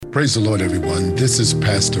Praise the Lord, everyone. This is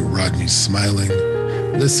Pastor Rodney Smiling.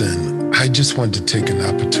 Listen, I just want to take an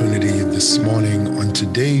opportunity this morning on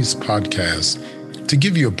today's podcast to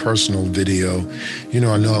give you a personal video.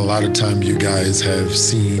 I know a lot of time you guys have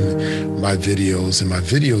seen my videos, and my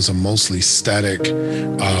videos are mostly static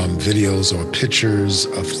videos or pictures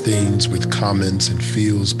of things with comments and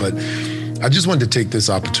feels, but I just wanted to take this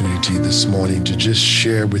opportunity this morning to just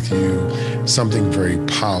share with you something very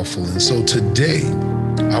powerful. And so today,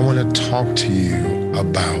 I want to talk to you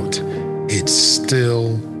about it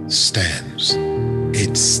still stands.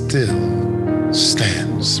 It still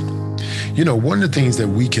stands. One of the things that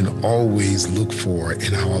we can always look for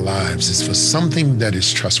in our lives is for something that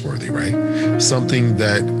is trustworthy, right? Something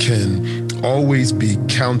that can always be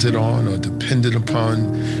counted on or depended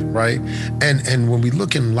upon, right? And when we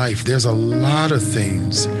look in life, there's a lot of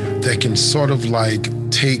things that can sort of like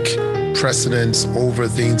take precedence over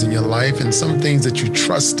things in your life, and some things that you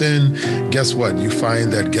trust in, guess what? You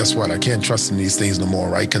find that, I can't trust in these things no more,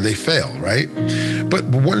 right? Because they fail, right? But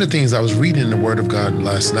one of the things I was reading in the Word of God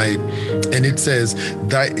last night, and it says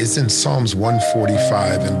that it's in Psalms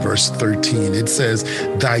 145 and verse 13. It says,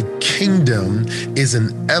 "Thy kingdom is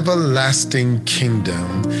an everlasting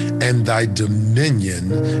kingdom, and thy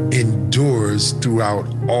dominion endures throughout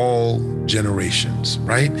all generations,"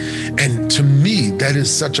 right? And to me, that is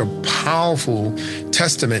such a powerful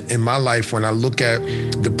testament in my life when I look at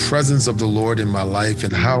the presence of the Lord in my life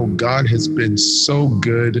and how God has been so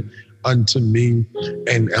good unto me.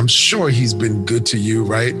 And I'm sure he's been good to you,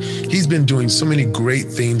 right? He's been doing so many great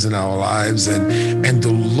things in our lives, and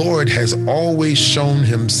the Lord has always shown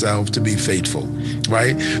himself to be faithful,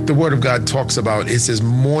 right? The Word of God talks about, it says,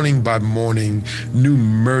 morning by morning, new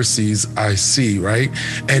mercies I see, right?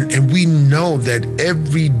 And we know that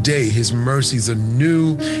every day his mercies are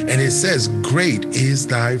new, and it says, great is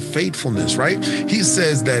thy faithfulness, right? He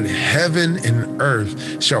says that heaven and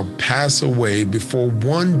earth shall pass away before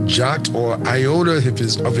one jot or iota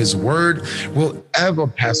of his word will ever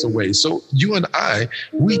pass away. So you and I,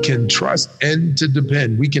 we can trust and to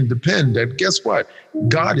depend. We can depend that, guess what?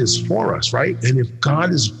 God is for us, right? And if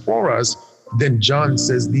God is for us, then John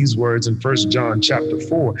says these words in 1 John chapter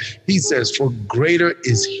 4. He says, for greater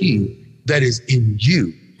is he that is in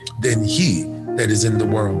you than he that is in the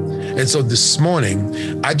world. And so this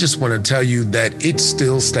morning, I just want to tell you that it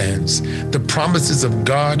still stands. The promises of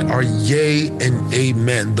God are yea and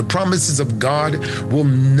amen. The promises of God will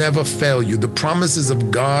never fail you. The promises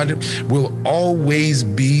of God will always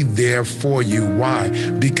be there for you. Why?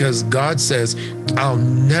 Because God says, I'll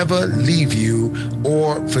never leave you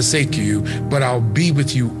or forsake you, but I'll be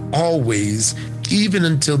with you always, even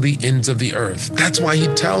until the ends of the earth. That's why he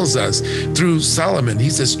tells us through Solomon, he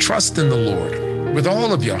says, trust in the Lord with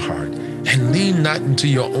all of your heart and lean not into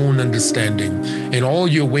your own understanding. In all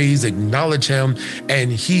your ways, acknowledge him,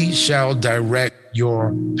 and he shall direct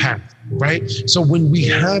your path, right? So when we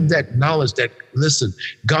have that knowledge that, listen,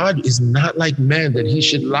 God is not like man that he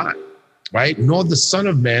should lie, right? Nor the son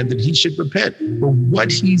of man that he should repent. But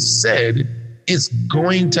what he said is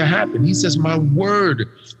going to happen. He says, my word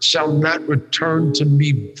shall not return to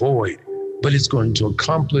me void, but it's going to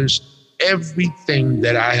accomplish everything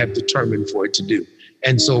that I have determined for it to do.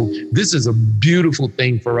 And so this is a beautiful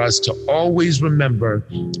thing for us to always remember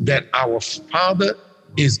that our Father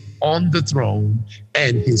is on the throne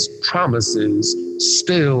and his promises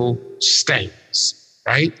still stands,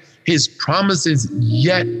 right? His promises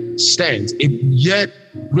yet stands. It yet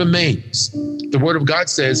remains. The Word of God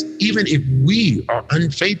says, even if we are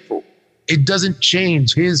unfaithful, it doesn't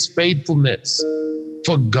change his faithfulness.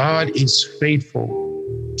 For God is faithful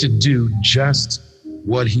to do just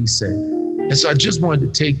what he said. And so I just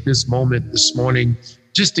wanted to take this moment this morning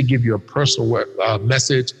just to give you a personal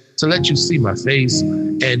message, to let you see my face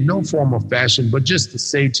in no form or fashion, but just to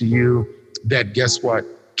say to you that, guess what?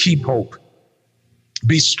 Keep hope.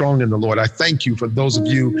 Be strong in the Lord. I thank you for those of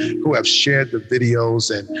you who have shared the videos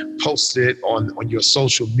and posted it on your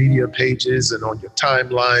social media pages and on your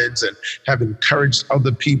timelines and have encouraged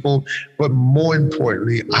other people. But more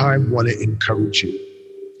importantly, I want to encourage you.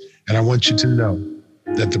 And I want you to know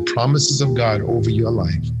that the promises of God over your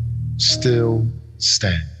life still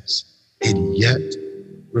stands. It yet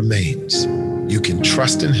remains. You can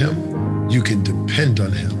trust in him. You can depend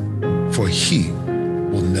on him, for he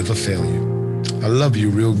will never fail you. I love you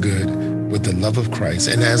real good with the love of Christ.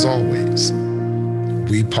 And as always,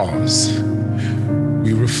 we pause,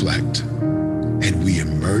 we reflect, and we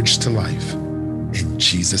emerge to life in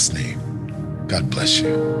Jesus' name. God bless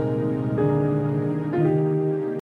you.